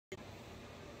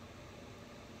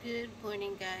Good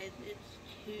morning, guys. It's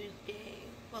Tuesday.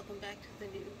 Welcome back to the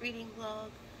new reading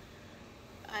vlog.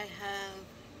 I have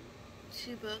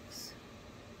two books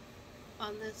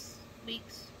on this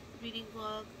week's reading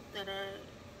vlog that are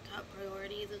top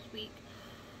priority this week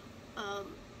to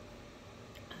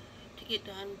get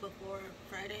done before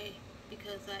Friday,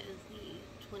 because that is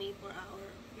the 24-hour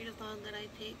readathon that I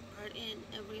take part in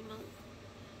every month.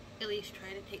 At least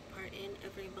try to take part in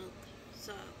every month.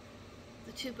 So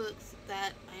the two books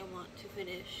that I want to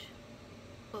finish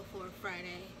before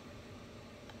Friday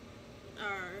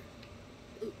are,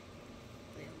 ooh,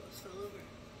 they almost fell over.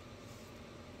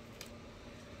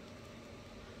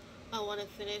 I want to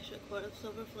finish A Court of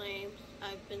Silver Flames.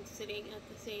 I've been sitting at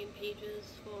the same pages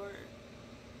for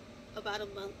about a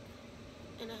month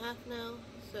and a half now,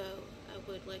 so I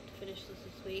would like to finish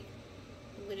this week.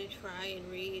 I'm going to try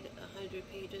and read 100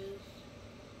 pages,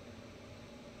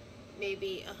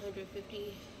 maybe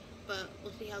 150, but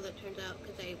we'll see how that turns out,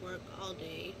 because I work all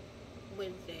day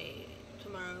Wednesday,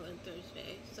 tomorrow, and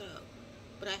Thursday. So,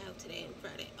 but I have today and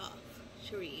Friday off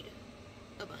to read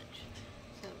a bunch.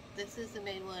 So this is the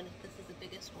main one. This is the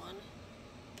biggest one.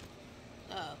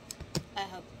 I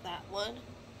have that one,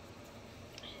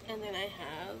 and then I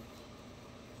have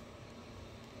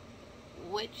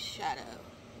Witch Shadow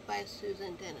by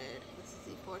Susan Dennard. This is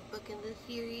the fourth book in this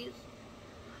series.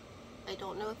 I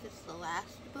don't know if it's the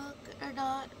last book or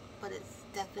not, but it's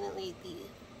definitely the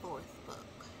fourth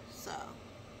book. So,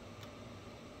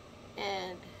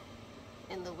 and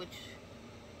in the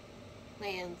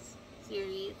Witchlands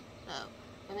series, so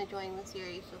I'm enjoying the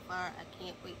series so far. I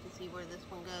can't wait to see where this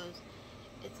one goes.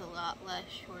 It's a lot less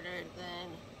shorter than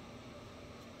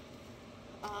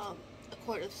A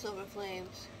Court of Silver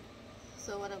Flames.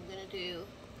 So what I'm gonna do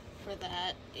for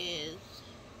that is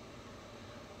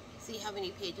see how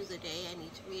many pages a day I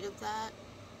need to read of that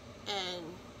and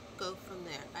go from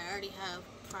there. I already have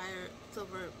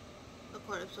A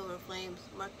Court of Silver Flames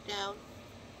marked down,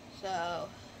 so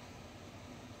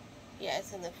yeah,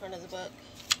 it's in the front of the book.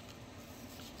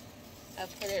 I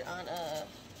put it on a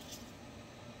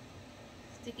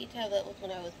sticky tablet when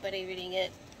I was buddy reading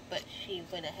it, but she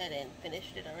went ahead and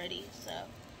finished it already, so,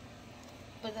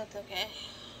 but that's okay.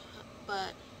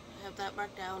 But I have that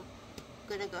marked down.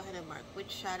 I'm gonna go ahead and mark Witch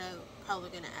Shadow. Probably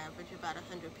gonna average about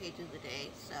 100 pages a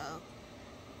day, so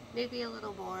maybe a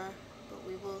little more, but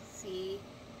we will see.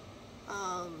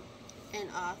 An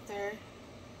author,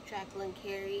 Jacqueline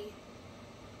Carey,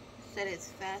 said it's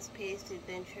fast-paced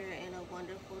adventure and a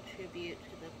wonderful tribute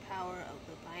to the power of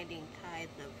the binding ties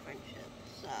of friendship.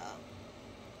 So,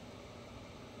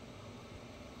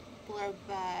 blurb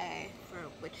for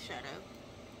Witch Shadow,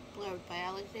 blurb by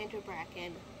Alexandra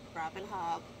Bracken, Robin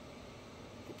Hobb,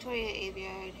 Victoria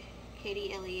Aveyard,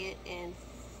 Katie Elliott, and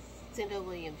Cinda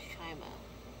Williams-Chima.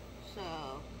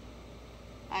 So,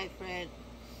 I've read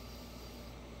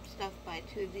stuff by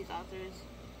two of these authors,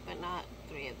 but not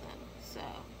three of them. So,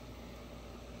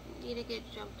 need to get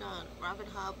jumped on. Robin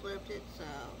Hobb blurbed it, so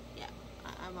yeah,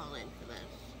 I'm all in for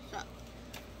this. So,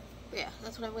 but yeah,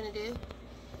 that's what I'm going to do,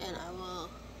 and I will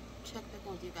check back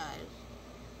in with you guys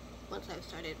once I've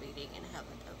started reading and have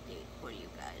an update for you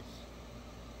guys.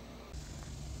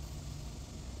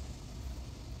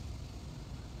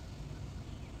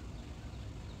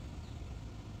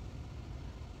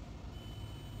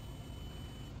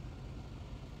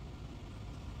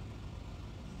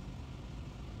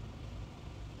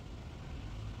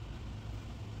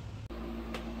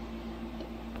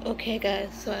 Okay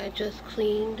guys, so I just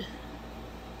cleaned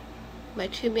my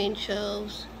two main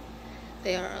shelves.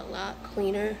 They are a lot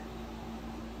cleaner,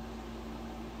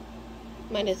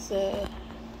 minus the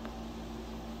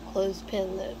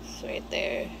clothespin that's right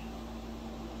there,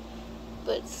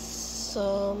 but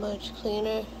so much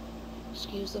cleaner.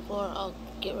 Excuse the floor, I'll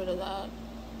get rid of that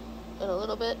in a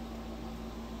little bit,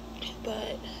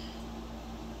 but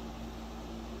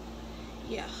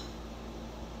yeah,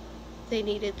 they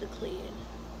needed to clean.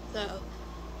 So,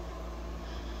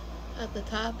 at the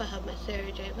top I have my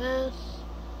Sarah J. Maas,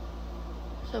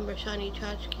 some Rashani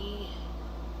Chachki,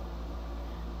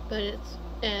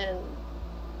 and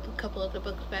a couple of the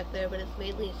books back there, but it's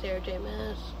mainly Sarah J.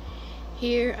 Maas.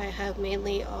 Here I have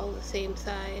mainly all the same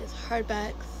size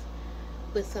hardbacks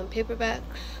with some paperbacks.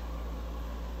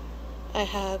 I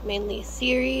have mainly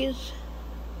series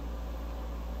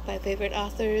by favorite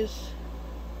authors,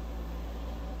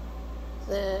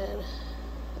 then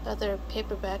other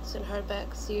paperbacks and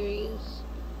hardback series.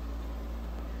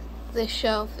 This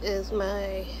shelf is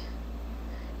my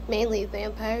mainly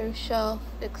vampire shelf,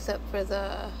 except for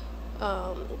the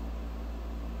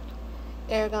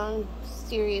Aragon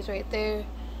series right there.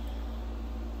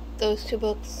 Those two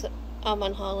books I'm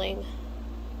unhauling.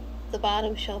 The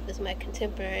bottom shelf is my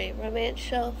contemporary romance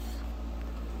shelf.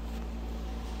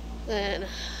 Then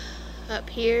up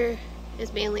here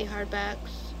is mainly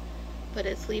hardbacks, but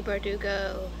it's Lee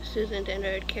Bardugo, Susan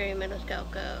Dennard, Carrie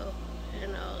Maniscalco,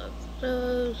 and all of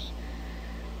those.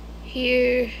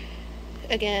 Here,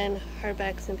 again,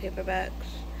 hardbacks and paperbacks.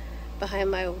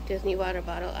 Behind my Disney water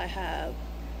bottle, I have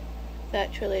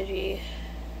that trilogy.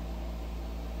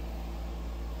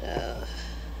 So,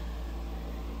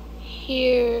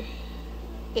 here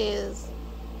is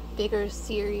bigger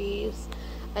series.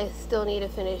 I still need to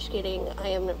finish getting I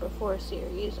Am Number 4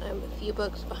 series. I'm a few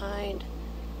books behind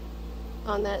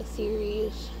on that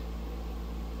series.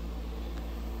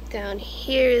 Down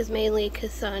here is mainly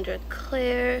Cassandra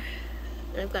Clare.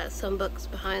 I've got some books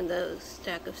behind those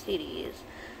stack of CDs.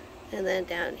 And then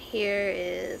down here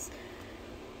is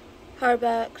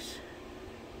hardbacks,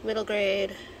 middle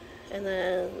grade, and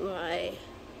then my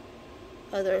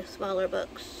other smaller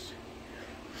books.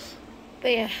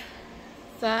 But yeah,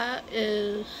 that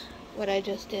is what I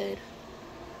just did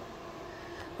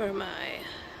for my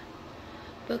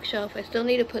bookshelf. I still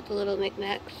need to put the little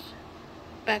knickknacks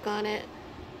back on it,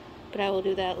 but I will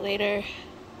do that later.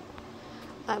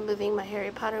 I'm moving my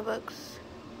Harry Potter books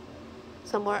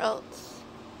somewhere else.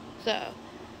 So,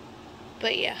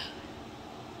 but yeah,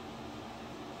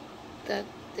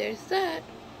 there's that.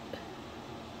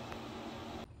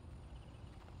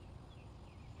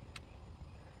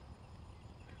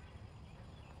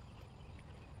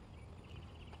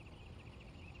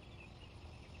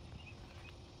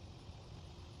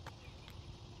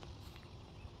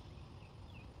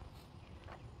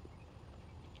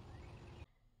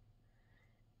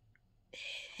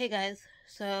 Hey guys,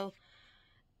 so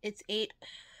it's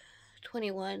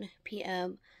 8:21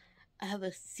 p.m. I have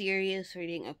a serious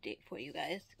reading update for you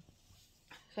guys.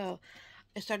 So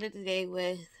I started the day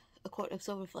with A Court of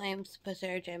Silver Flames by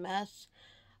Sarah J. Maas.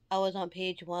 I was on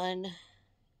page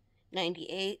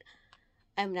 198.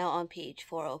 I'm now on page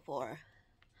 404.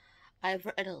 I've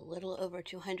read a little over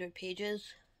 200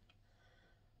 pages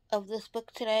of this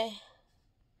book today,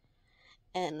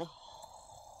 and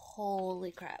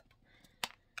holy crap,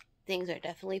 things are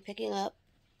definitely picking up.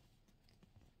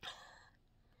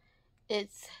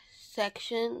 It's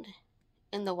sectioned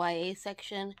in the YA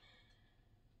section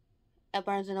at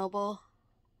Barnes & Noble,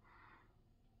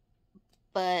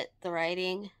 but the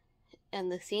writing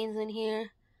and the scenes in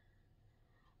here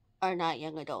are not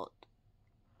young adult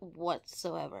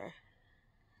whatsoever.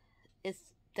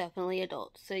 It's definitely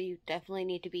adult, so you definitely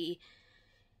need to be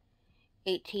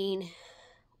 18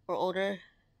 or older,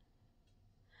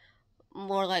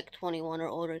 more like 21 or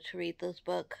older to read this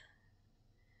book.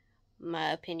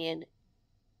 My opinion,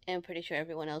 and I'm pretty sure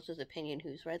everyone else's opinion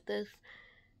who's read this,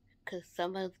 because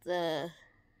some of the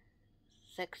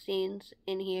sex scenes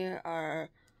in here are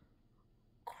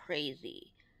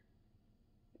crazy.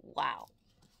 Wow.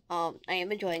 I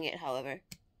am enjoying it, however.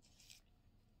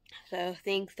 So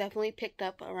things definitely picked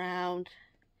up around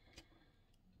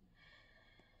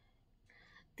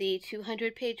the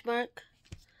 200 page mark.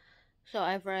 So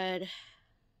I've read,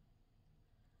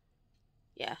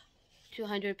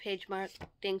 200 page mark.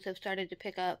 Things have started to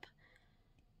pick up.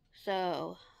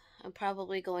 So I'm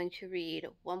probably going to read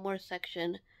one more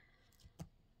section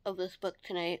of this book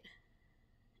tonight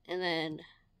and then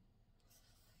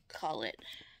call it,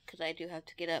 because I do have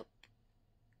to get up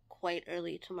quite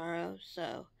early tomorrow,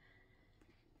 so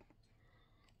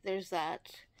there's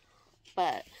that.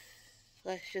 But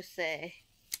let's just say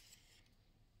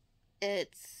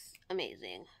it's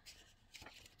amazing.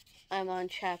 I'm on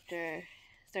chapter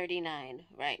 39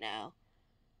 right now,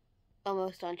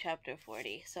 almost on chapter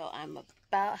 40, so I'm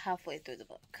about halfway through the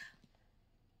book.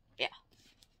 Yeah,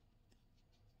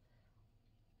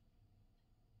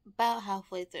 about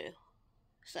halfway through.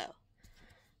 So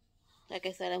like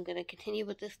I said, I'm going to continue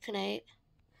with this tonight.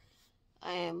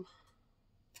 I am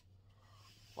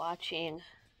watching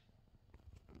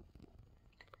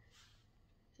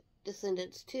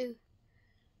Descendants 2,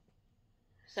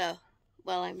 so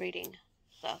while I'm reading,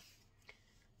 so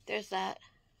there's that.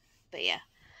 But yeah,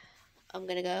 I'm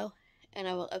gonna go, and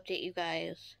I will update you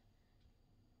guys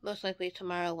most likely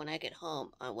tomorrow when I get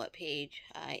home on what page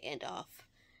I end off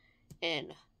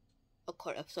in A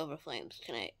Court of Silver Flames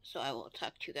tonight. So I will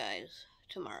talk to you guys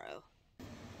tomorrow.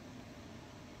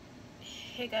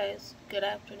 Hey guys, good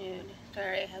afternoon.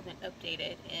 Sorry I haven't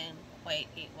updated in quite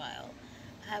a while.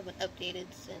 I haven't updated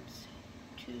since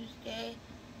Tuesday.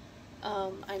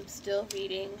 I'm still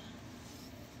reading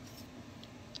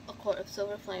A Court of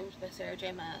Silver Flames by Sarah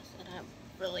J. Maas, and I'm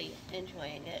really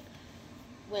enjoying it.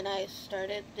 When I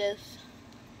started this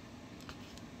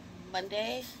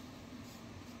Monday,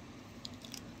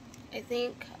 I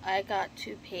think I got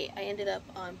to I ended up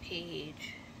on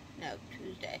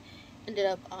Tuesday. Ended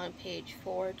up on page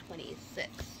 426.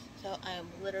 So I am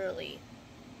literally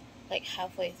like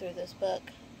halfway through this book,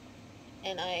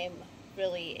 and I am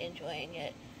really enjoying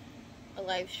it. A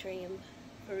live stream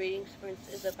for Reading Sprints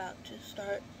is about to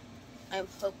start. I'm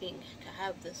hoping to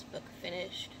have this book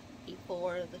finished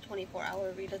before the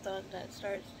 24-hour readathon that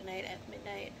starts tonight at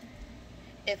midnight.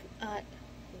 If not,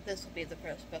 this will be the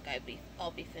first book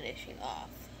I'll be finishing off.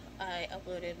 I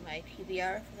uploaded my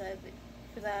TBR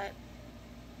for that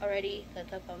already.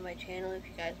 That's up on my channel if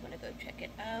you guys want to go check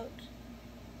it out.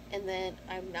 And then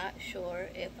I'm not sure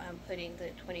if I'm putting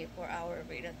the 24-hour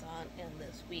readathon in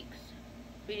this week's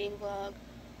reading vlog.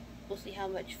 We'll see how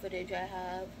much footage I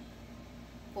have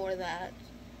for that.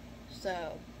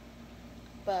 So,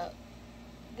 but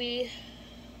we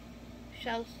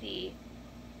shall see.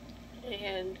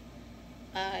 And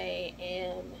I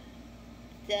am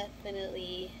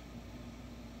definitely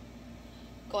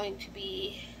going to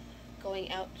be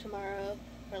going out tomorrow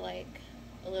for like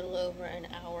a little over an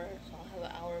hour, so I'll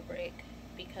have an hour break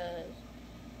because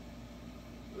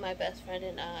my best friend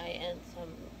and I and some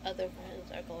other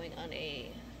friends are going on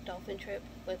a dolphin trip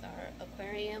with our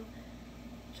aquarium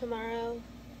tomorrow.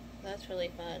 That's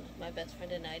really fun. My best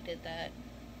friend and I did that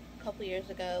a couple years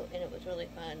ago, and it was really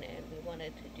fun, and we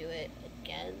wanted to do it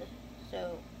again.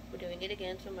 So we're doing it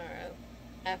again tomorrow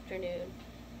afternoon.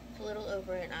 It's a little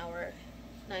over an hour.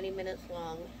 It's 90 minutes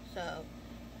long. So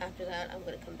after that, I'm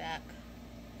going to come back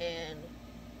and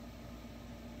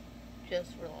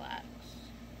just relax.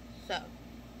 So,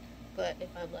 but if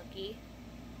I'm lucky,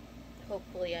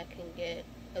 hopefully I can get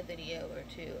a video or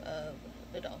two of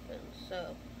the dolphins.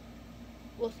 So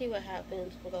we'll see what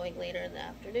happens. We're going later in the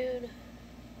afternoon,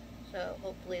 so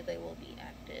hopefully they will be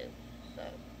active. So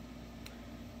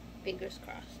fingers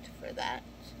crossed for that.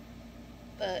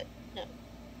 But no,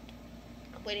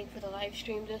 I'm waiting for the live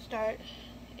stream to start,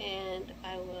 and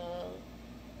I will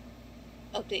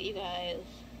update you guys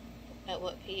at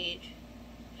what page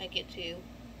I get to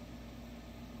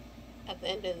at the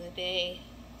end of the day.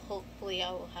 Hopefully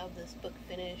I will have this book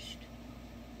finished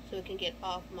so it can get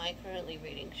off my currently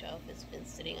reading shelf. It's been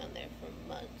sitting on there for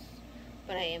months,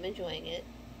 but I am enjoying it.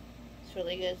 It's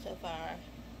really good so far.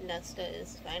 Nesta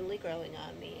is finally growing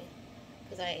on me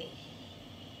because I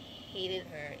hated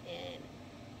her in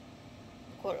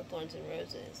Court of Thorns and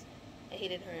Roses. I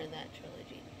hated her in that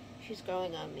trilogy. She's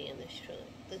growing on me in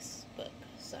this book,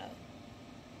 so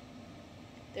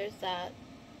there's that.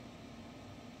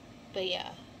 But yeah,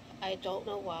 I don't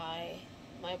know why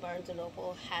my Barnes &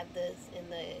 Noble had this in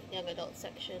the young adult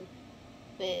section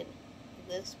when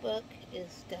this book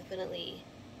is definitely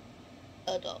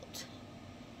adult.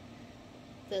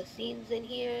 The scenes in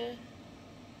here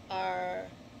are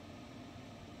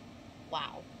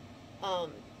wow.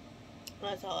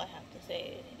 That's all I have to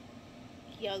say.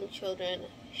 Young children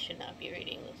should not be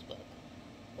reading this book.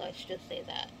 Let's just say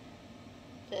that.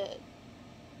 The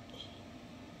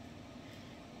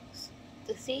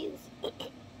scenes,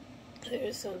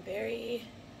 there's some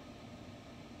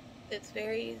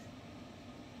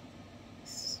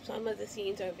some of the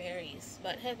scenes are very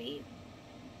smut heavy,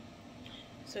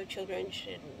 so children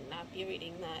should not be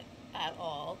reading that at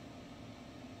all.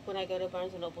 When I go to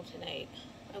Barnes & Noble tonight,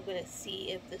 I'm going to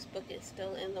see if this book is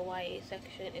still in the YA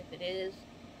section. If it is,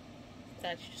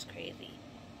 that's just crazy.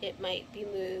 It might be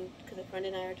moved, because a friend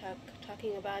and I are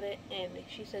talking about it, and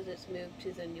she says it's moved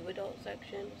to the new adult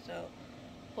section, so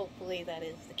hopefully that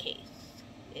is the case.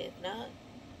 If not,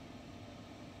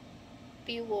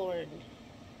 be warned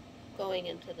going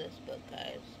into this book,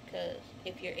 guys, because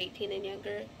if you're 18 and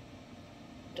younger,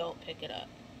 don't pick it up.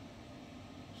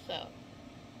 So,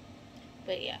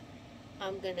 but yeah,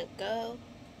 I'm gonna go,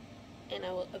 and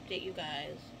I will update you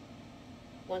guys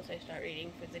once I start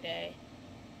reading for the day.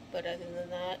 But other than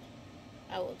that,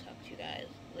 I will talk to you guys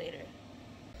later.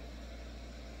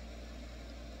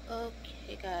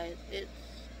 Okay guys, it's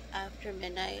after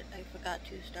midnight. I forgot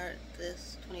to start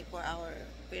this 24-hour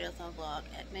readathon vlog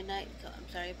at midnight, so I'm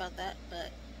sorry about that,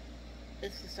 but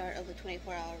this is the start of the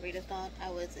 24-hour readathon. I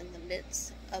was in the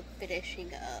midst of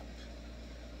finishing up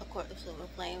A Court of Silver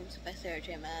Flames by Sarah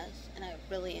J. Maas, and I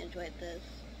really enjoyed this.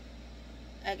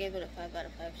 I gave it a 5 out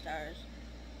of 5 stars,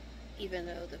 even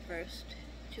though the first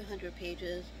 200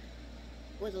 pages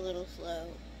was a little slow,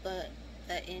 but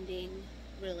that ending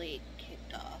really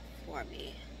kicked off for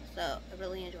me, so I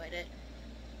really enjoyed it.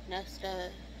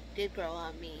 Nesta did grow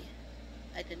on me.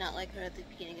 I did not like her at the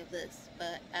beginning of this,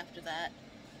 but after that,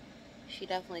 she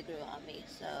definitely grew on me,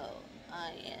 so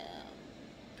I am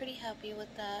pretty happy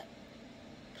with that.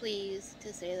 Pleased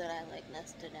to say that I like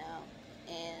Nesta now,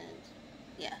 and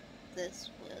yeah, this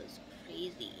was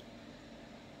crazy.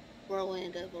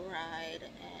 Whirlwind of a ride,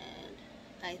 and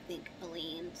I think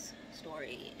Aline's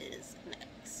story is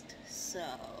next. So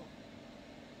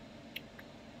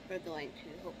we're going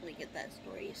to hopefully get that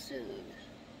story soon.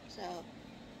 So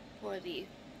for the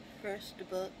first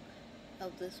book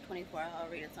of this 24-hour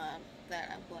readathon that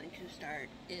I'm going to start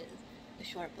is a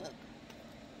short book.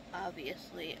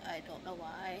 Obviously, I don't know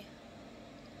why,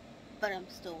 but I'm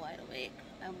still wide awake.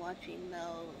 I'm watching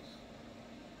Mel's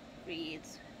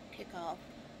reads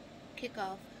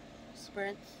kickoff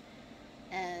sprints,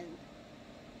 and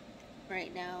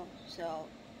right now, so,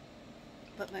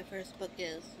 but my first book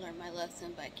is Learn My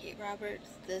Lesson by Kate Roberts.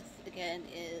 This again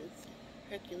is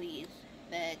Hercules,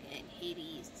 Meg, and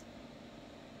Hades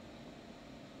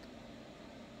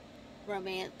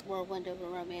romance, whirlwind of a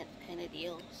romance kind of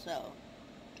deal. So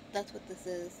that's what this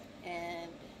is,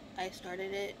 and I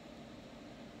started it.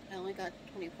 I only got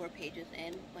 24 pages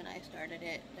in when I started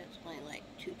it. That's only like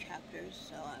 2 chapters,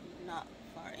 so I'm not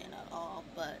far in at all.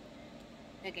 But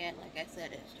again, like I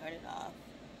said,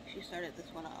 she started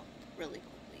this one off really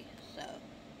quickly. So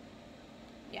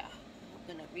yeah,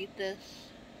 I'm gonna read this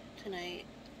tonight,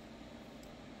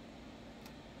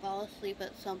 fall asleep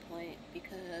at some point,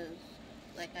 because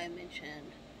like I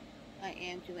mentioned, I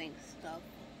am doing stuff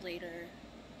later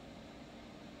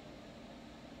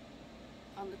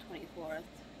on the 24th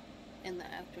in the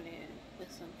afternoon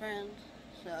with some friends,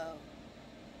 so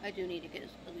I do need to get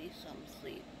at least some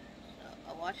sleep. So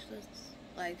I'll watch this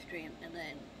live stream and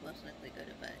then most likely go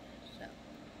to bed. So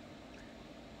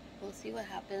we'll see what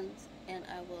happens, and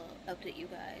I will update you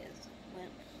guys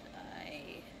once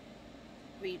I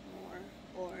read more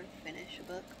or finish a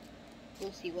book.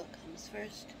 We'll see what comes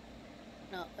first,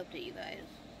 and I'll update you guys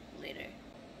later.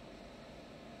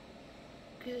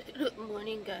 Good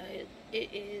morning, guys. It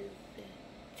is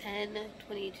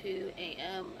 10:22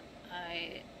 a.m.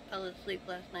 I fell asleep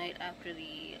last night after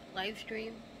the live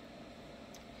stream,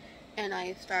 and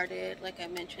I started, like I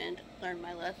mentioned, Learn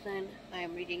My Lesson. I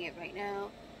am reading it right now.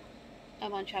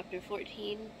 I'm on chapter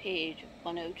 14, page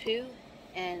 102,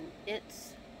 and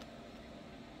it's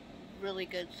really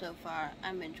good so far.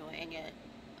 I'm enjoying it.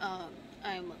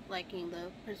 I'm liking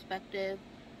the perspective.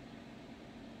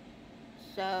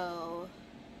 So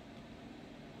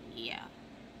yeah,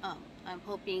 I'm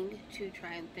hoping to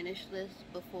try and finish this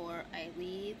before I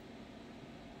leave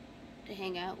to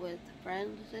hang out with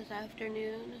friends this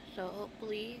afternoon. So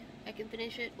hopefully I can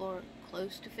finish it, or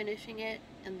close to finishing it,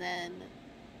 and then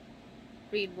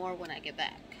read more when I get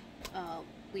back.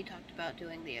 We talked about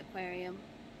doing the aquarium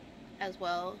as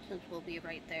well, since we'll be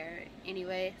right there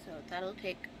anyway, so that'll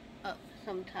take up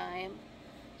some time.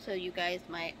 So you guys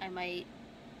I might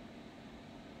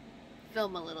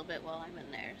film a little bit while I'm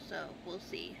in there, so we'll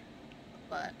see.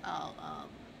 But I'll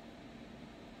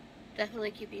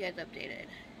definitely keep you guys updated.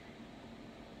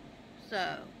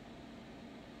 So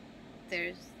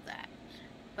there's that.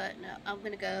 But no, I'm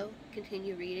gonna go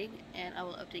continue reading, and I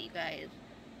will update you guys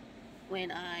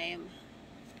when I'm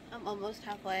almost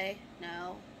halfway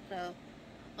now, so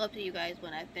I'll update you guys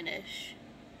when I finish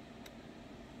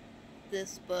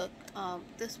this book.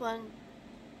 This one,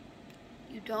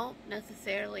 you don't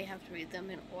necessarily have to read them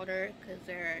in order, because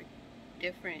they're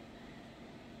different.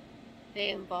 They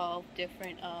involve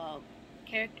different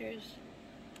characters.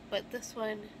 But this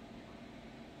one,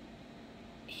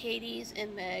 Hades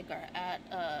and Meg are at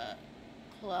a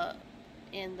club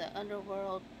in the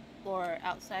underworld, or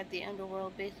outside the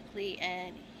underworld basically,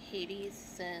 and Hades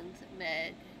sends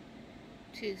Meg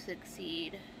to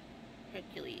succeed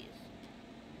Hercules.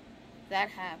 That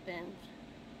happens.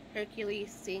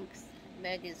 Hercules thinks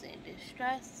Meg is in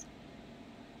distress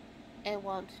and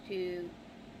wants to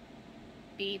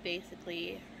be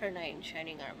basically her knight in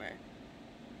shining armor.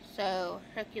 So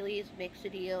Hercules makes a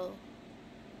deal,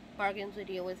 bargains a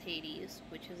deal with Hades,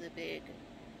 which is a big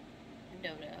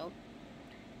no-no,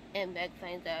 and Meg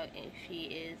finds out, and she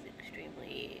is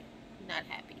extremely not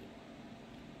happy.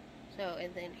 So,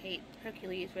 and then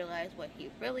Hercules realized what he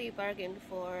really bargained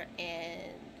for,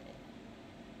 and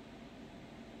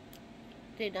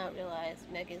did not realize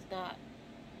Meg is not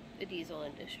a diesel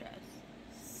in distress.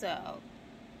 So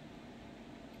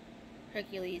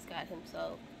Hercules got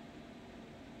himself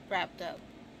wrapped up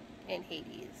in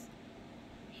Hades.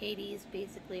 Hades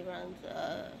basically runs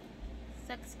a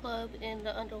sex club in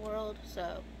the underworld,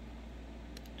 so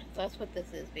that's what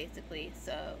this is basically.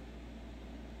 So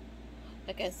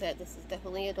like I said, this is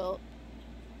definitely adult,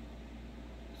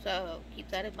 so keep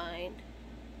that in mind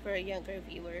for younger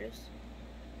viewers.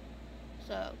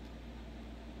 So,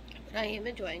 but I am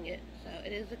enjoying it, so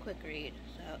it is a quick read,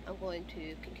 so I'm going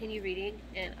to continue reading,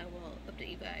 and I will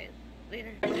update you guys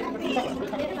later. Daddy,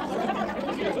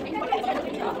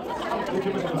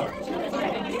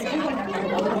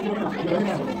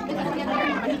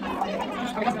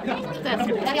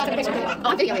 I'll take a picture. Oh,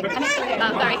 I'm videoing.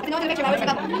 Sorry. No, take a picture. I was like,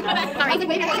 sorry.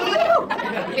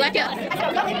 We left you.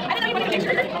 I didn't know you wanted a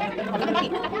picture.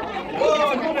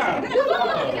 Oh, Nina!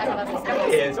 There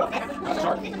is.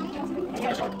 Shark.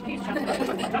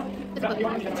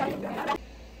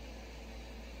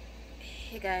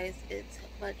 Hey guys, it's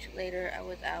much later. I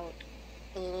was out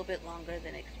a little bit longer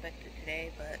than expected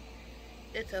today, but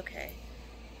it's okay.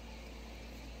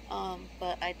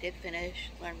 But I did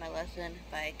finish Learn My Lesson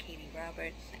by Katie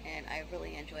Roberts, and I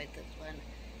really enjoyed this one.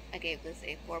 I gave this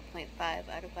a 4.5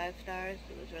 out of 5 stars.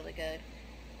 It was really good.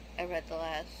 I read the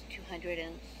last 200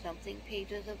 and something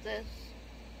pages of this,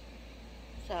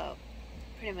 so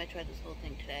pretty much read this whole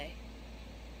thing today.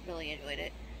 Really enjoyed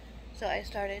it. So I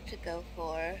started to go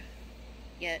for,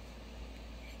 yet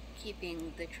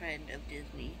keeping the trend of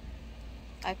Disney,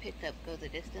 I picked up Go the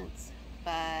Distance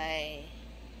by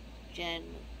Jen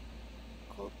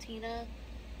Coltina,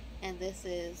 and this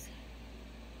is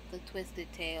the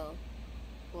twisted tale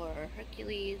for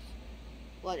Hercules.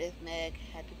 What if Meg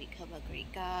had to become a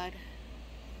Greek god?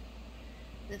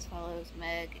 This follows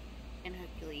Meg and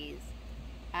Hercules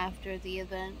after the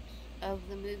events of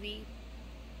the movie.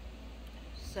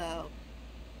 So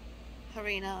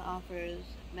Harina offers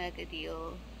Meg a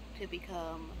deal to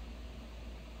become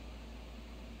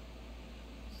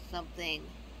something,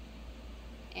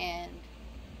 and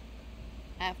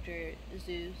after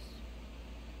Zeus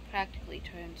practically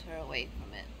turns her away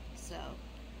from it. So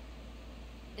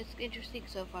it's interesting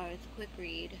so far. It's a quick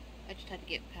read. I just had to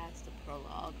get past the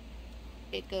prologue.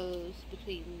 It goes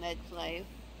between Meg's life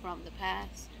from the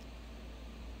past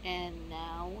and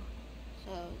now,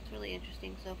 so it's really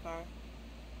interesting so far.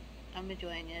 I'm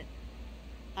enjoying it.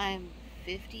 I'm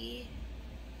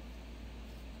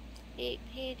 58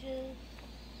 pages.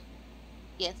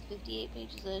 Yes, 58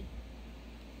 pages in.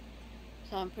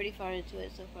 So I'm pretty far into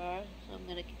it so far. So I'm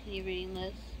going to continue reading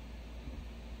this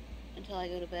until I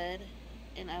go to bed,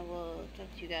 and I will talk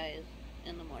to you guys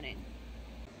in the morning.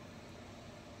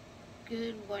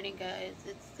 Good morning, guys.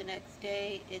 It's the next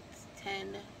day. It's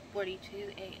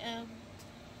 10:42 a.m.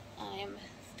 I'm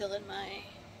still in my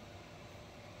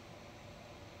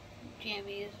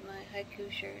jammies, my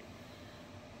haiku shirt,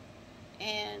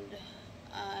 and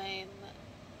I'm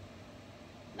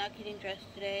not getting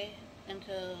dressed today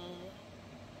until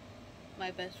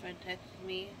my best friend texts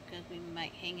me, because we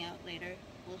might hang out later.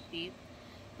 We'll see.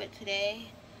 But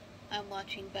today I'm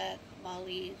watching back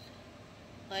Molly's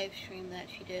live stream that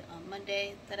she did on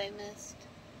Monday that I missed.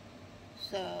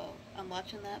 So I'm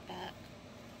watching that back,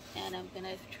 and I'm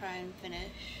gonna try and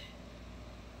finish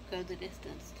Go the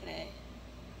Distance today.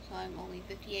 So I'm only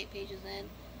 58 pages in,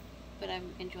 but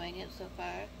I'm enjoying it so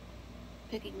far.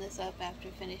 Picking this up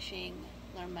after finishing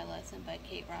Learn My Lesson by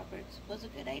Kate Roberts was a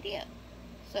good idea.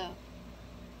 So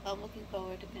I'm looking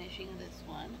forward to finishing this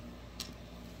one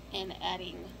and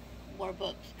adding more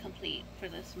books complete for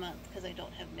this month, because I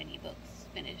don't have many books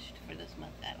finished for this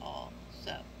month at all.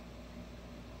 So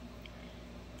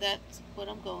that's what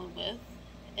I'm going with.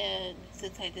 And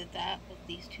since I did that with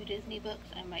these 2 Disney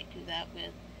books, I might do that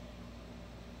with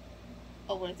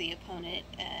A Worthy Opponent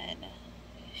and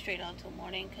Straight On Till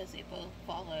Morning, because they both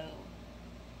follow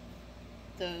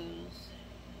those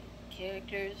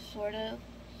characters, sort of.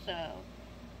 So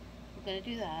I'm going to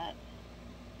do that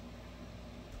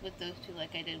with those 2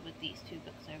 like I did with these 2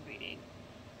 books I'm reading.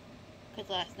 Because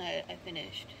last night I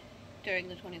finished, during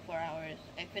the 24 hours,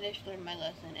 I finished Learn My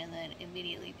Lesson and then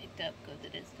immediately picked up Go the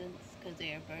Distance, because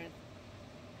they are both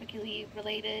Hercules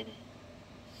related.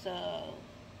 So,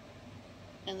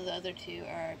 and the other 2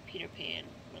 are Peter Pan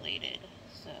related.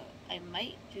 So I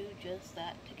might do just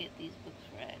that to get these books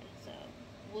read. So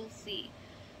we'll see.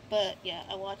 But yeah,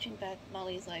 I'm watching back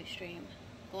Molly's live stream.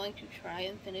 Going to try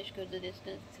and finish Go the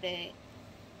Distance today.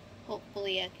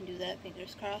 Hopefully I can do that,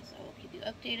 fingers crossed. I will keep you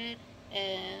updated,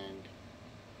 and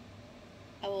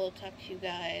I will talk to you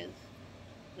guys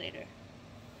later.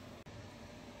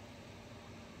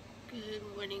 Good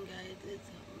morning, guys. It's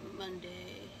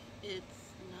Monday.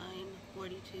 It's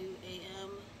 9:42 a.m.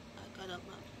 I got up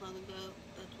not too long ago.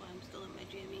 That's why I'm still in my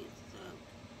jammies, so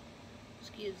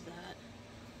excuse that.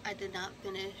 I did not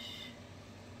finish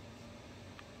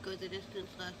Go the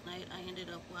Distance last night. I ended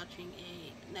up watching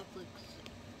a Netflix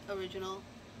original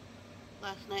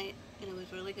last night, and it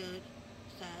was really good.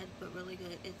 Sad, but really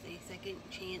good. It's a second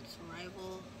chance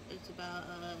rival. It's about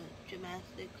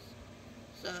gymnastics.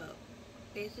 So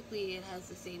basically it has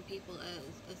the same people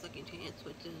as a second chance,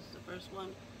 which is the first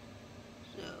one.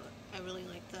 So I really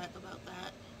like that about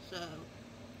that. So,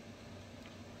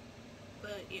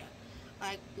 but yeah,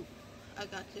 I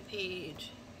got to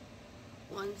page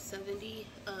 170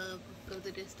 of Go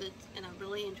the Distance, and I'm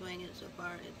really enjoying it so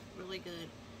far. It's really good.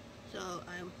 So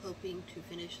I'm hoping to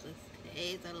finish this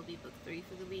today. That'll be book 3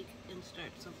 for the week, and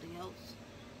start something else.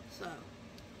 So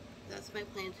that's my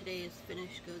plan today, is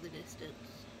finish Go the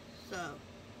Distance. So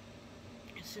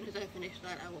as soon as I finish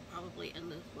that, I will probably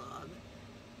end this vlog,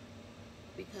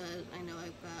 because I know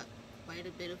I've got quite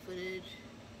a bit of footage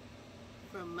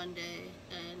from Monday,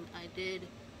 and I did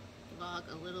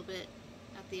vlog a little bit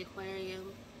at the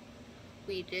aquarium.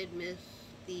 We did miss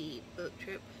the boat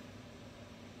trip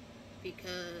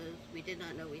because we did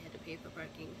not know we had to pay for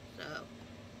parking, so,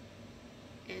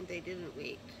 and they didn't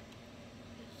wait.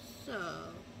 So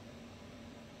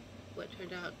what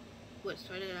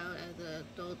started out as a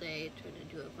dull day turned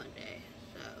into a fun day.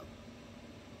 So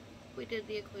we did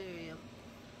the aquarium.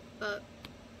 But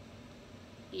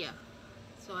yeah,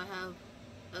 so I have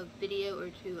a video or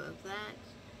 2 of that,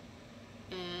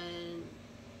 and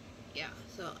yeah,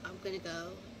 so I'm gonna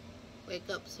go wake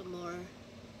up some more,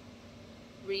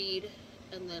 read,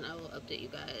 and then I will update you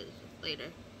guys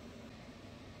later.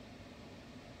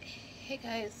 Hey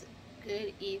guys,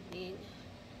 good evening.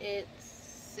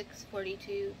 It's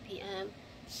 6:42 p.m.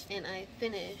 and I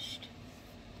finished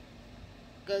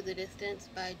Go the Distance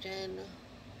by Jen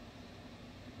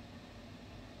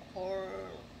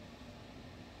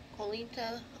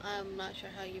Colinta. I'm not sure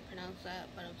how you pronounce that,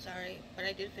 but I'm sorry. But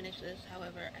I did finish this.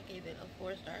 However, I gave it a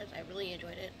 4 stars. I really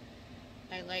enjoyed it.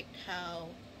 I liked how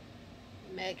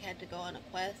Meg had to go on a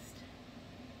quest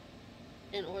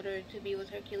in order to be with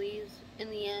Hercules in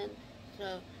the end.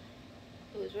 So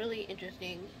it was really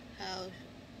interesting how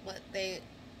what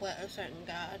a certain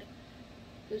god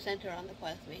who sent her on the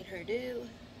quest made her do,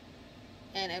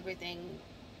 and everything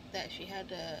that she had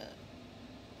to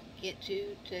get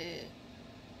to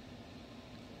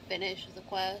finish the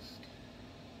quest.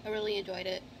 I really enjoyed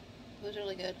it. It was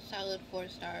really good. Solid 4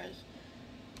 stars.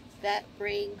 That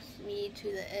brings me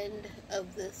to the end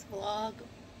of this vlog.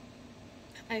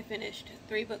 I finished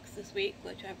 3 books this week,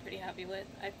 which I'm pretty happy with.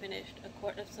 I finished A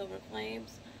Court of Silver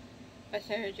Flames by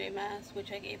Sarah J. Maas,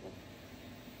 which I gave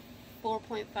a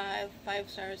 4.5, 5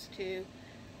 stars to.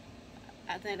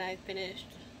 And then I finished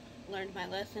Learned My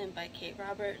Lesson by Kate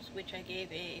Roberts, which I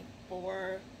gave a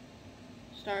 4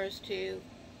 stars to.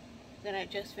 Then I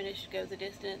just finished Go the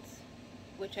Distance,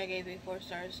 which I gave a 4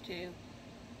 stars to.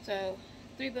 So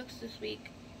 3 books this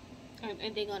week. I'm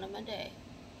ending on a Monday.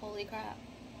 Holy crap.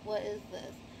 What is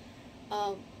this?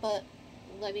 But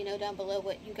let me know down below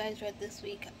what you guys read this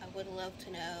week. I would love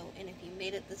to know. And if you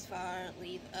made it this far,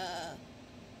 leave a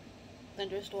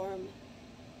thunderstorm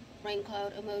rain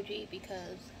cloud emoji,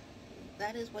 because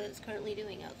that is what it's currently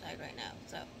doing outside right now.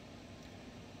 So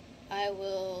I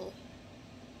will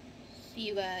see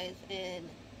you guys in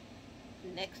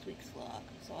next week's vlog.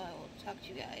 So I will talk to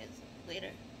you guys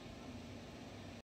later.